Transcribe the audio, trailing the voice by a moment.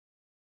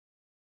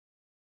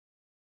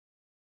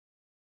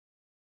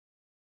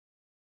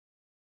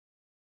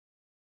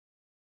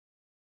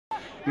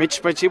Mitch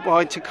spreads it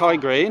wide to Kai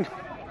Green.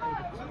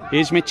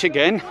 Here's Mitch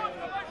again.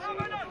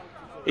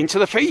 Into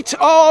the feet.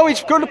 Oh,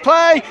 it's good to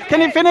play.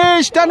 Can he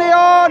finish? Danny,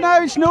 oh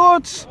no, it's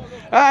nuts.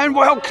 And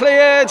well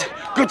cleared.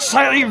 Good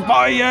save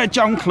by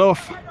John Clough.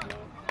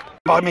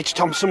 By Mitch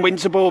Thompson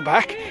wins the ball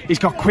back. He's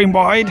got Quinn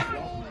wide.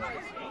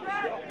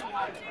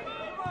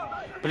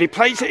 But he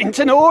plays it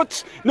into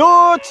Norts.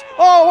 Norts!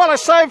 Oh, what a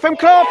save from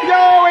Clough.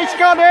 No, it's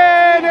got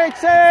in.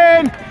 It's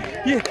in.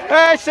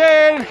 It's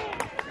in.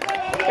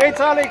 It's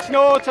Alex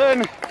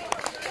Norton.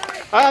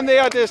 And the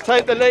Adders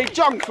take the lead.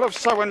 John Clough's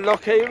so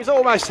unlucky. It was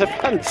almost a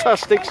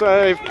fantastic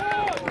save.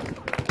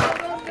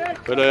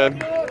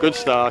 But good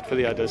start for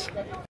the Adders.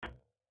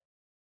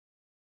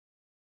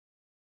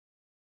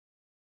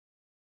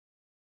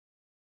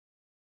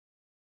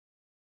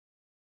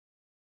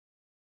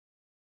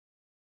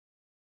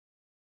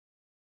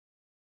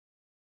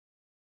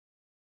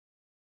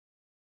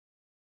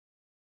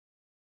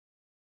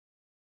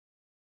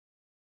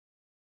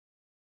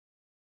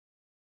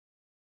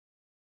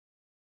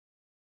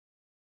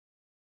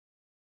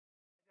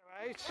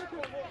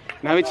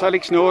 Now it's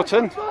Alex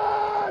Norton.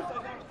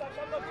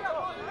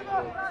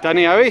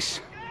 Danny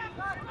Harris.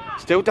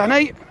 Still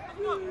Danny.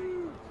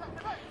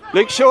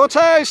 Luke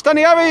Shorthouse.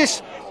 Danny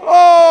Harris.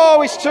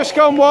 Oh, it's just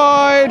gone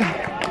wide.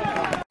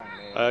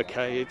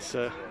 Okay, it's...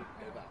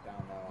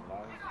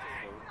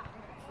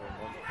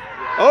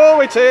 Oh,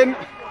 it's in.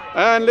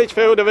 And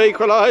Lichfield have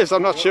equalised.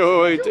 I'm not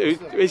sure.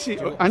 Is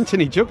it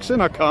Anthony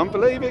Juxon? I can't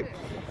believe it.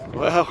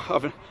 Well,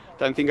 I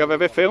don't think I've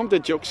ever filmed a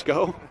Jux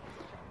goal.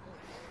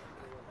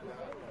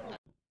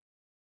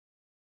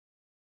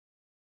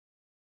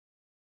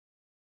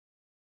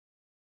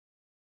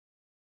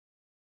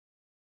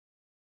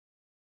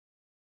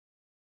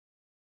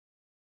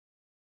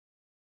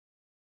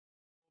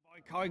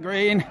 Kai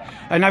Green,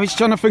 and now it's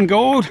Jonathan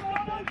Gould.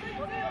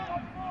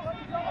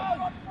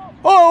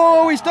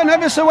 Oh, he's done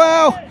ever so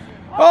well.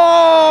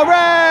 Oh,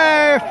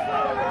 ref!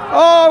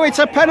 Oh, it's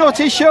a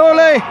penalty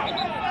surely.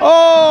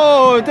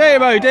 Oh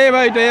dear, oh dear,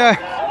 oh dear.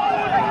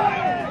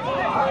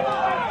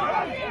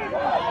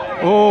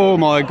 Oh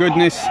my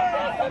goodness.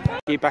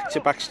 Back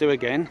to Baxter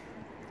again.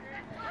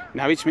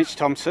 Now it's Mitch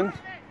Thompson.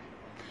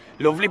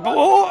 Lovely ball.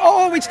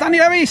 Oh, it's Danny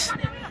Harris.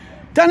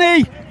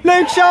 Danny,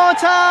 Luke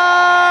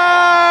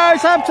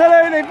Shorthouse,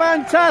 absolutely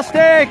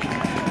fantastic,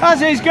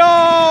 as his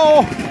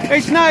goal.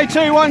 It's now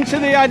 2-1 to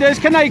the Adders.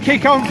 Can they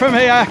kick on from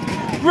here?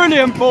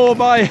 Brilliant ball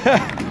by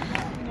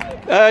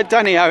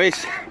Danny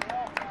Harris.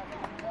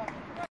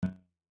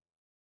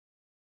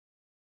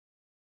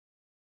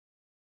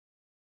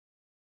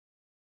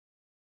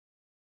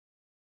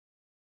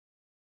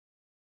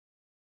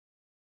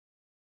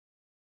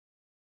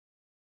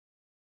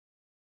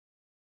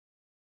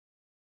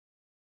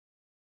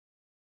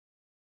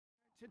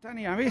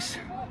 Danny Harris.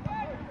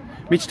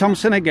 Mitch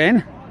Thompson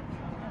again.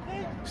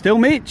 Still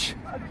Mitch.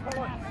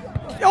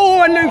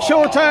 Oh, and Luke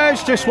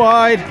Shorthouse just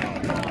wide.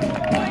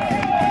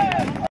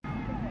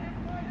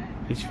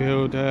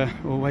 Lichfield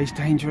always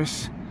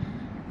dangerous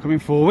coming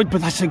forward,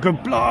 but that's a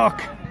good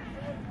block.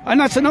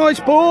 And that's a nice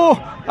ball.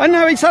 And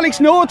now it's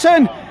Alex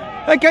Norton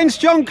against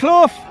John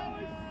Clough.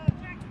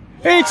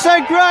 It's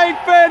a great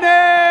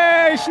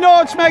finish.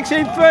 Norts makes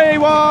it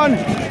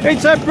 3-1.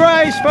 It's a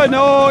brace for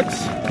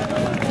Norts.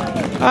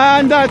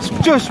 And that's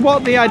just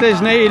what the Adders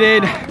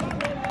needed.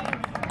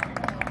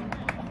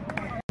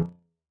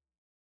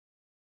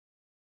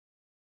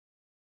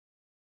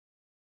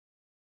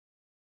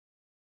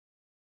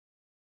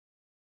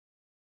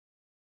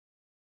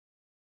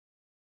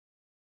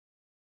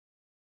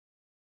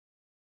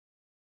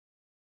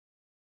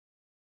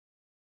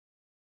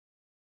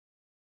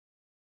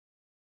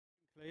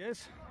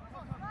 Clears.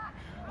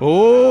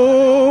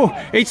 Oh,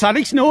 it's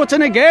Alex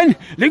Norton again.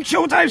 Luke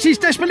Shorthouse is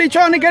desperately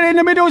trying to get in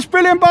the middle. It's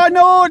brilliant by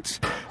Norts.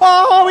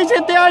 Oh, he's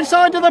hit the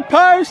outside of the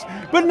post.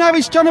 But now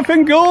it's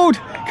Jonathan Gould.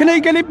 Can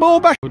he get it ball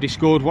back? He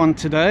scored one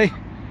today.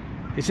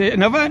 Is it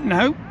another?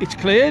 No, it's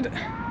cleared.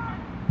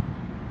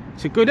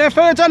 It's a good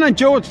effort, and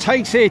George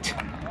takes it.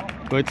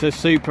 But it's a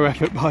super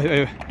effort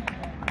by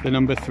the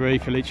number 3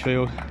 for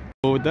Lichfield.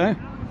 Forward there.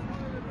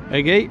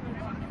 Eggy.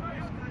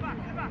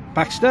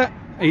 Baxter.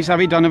 He's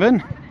Harry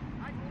Donovan.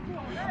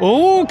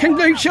 Oh, can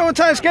Luke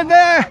Shorthouse get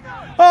there?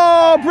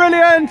 Oh,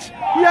 brilliant!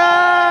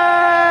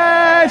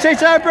 Yes!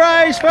 It's a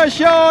brace for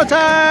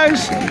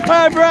Shorthouse,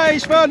 a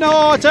brace for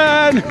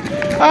Norton,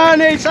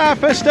 and it's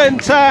Atherstone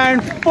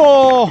Town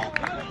 4,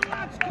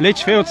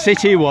 Lichfield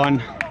City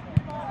 1.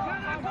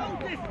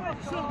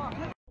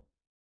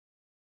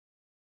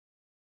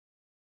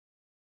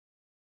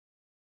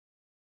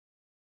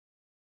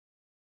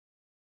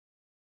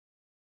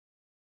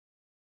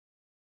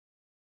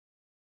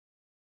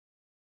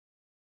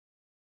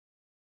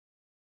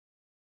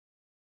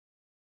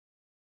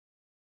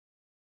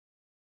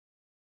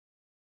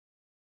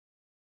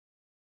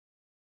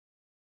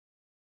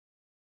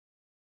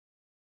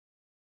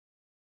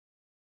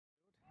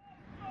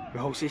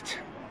 Rolls it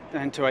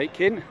down to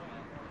Aitken.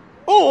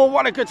 Oh,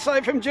 what a good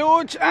save from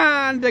George,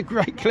 and a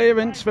great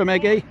clearance from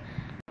Eggy.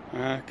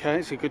 Okay,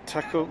 it's a good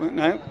tackle.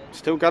 No,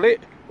 still got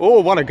it. Oh,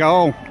 what a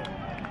goal.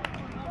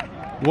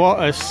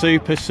 What a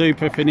super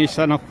finish,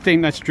 and I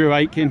think that's Drew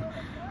Aitken.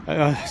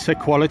 It's a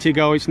quality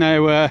goal. It's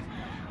now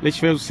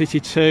Lichfield City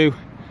 2,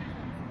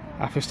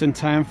 Atherstone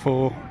Town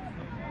 4.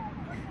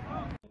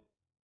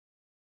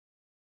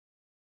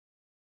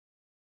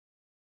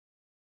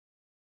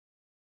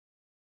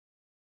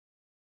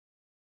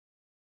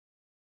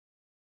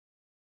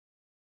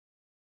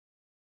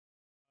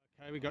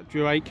 Okay, we got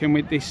Drew Aitken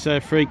with this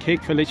free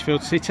kick for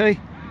Lichfield City.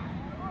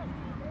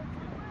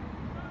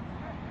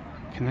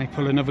 Can they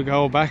pull another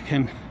goal back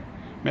and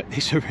make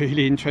this a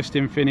really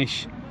interesting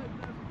finish?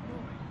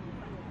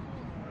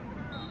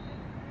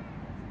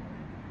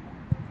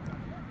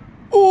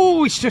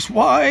 Oh, it's just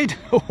wide.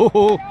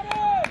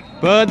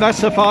 But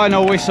that's the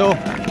final whistle,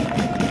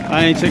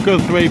 and it's a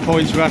good 3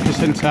 points for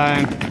Atherstone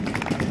Town.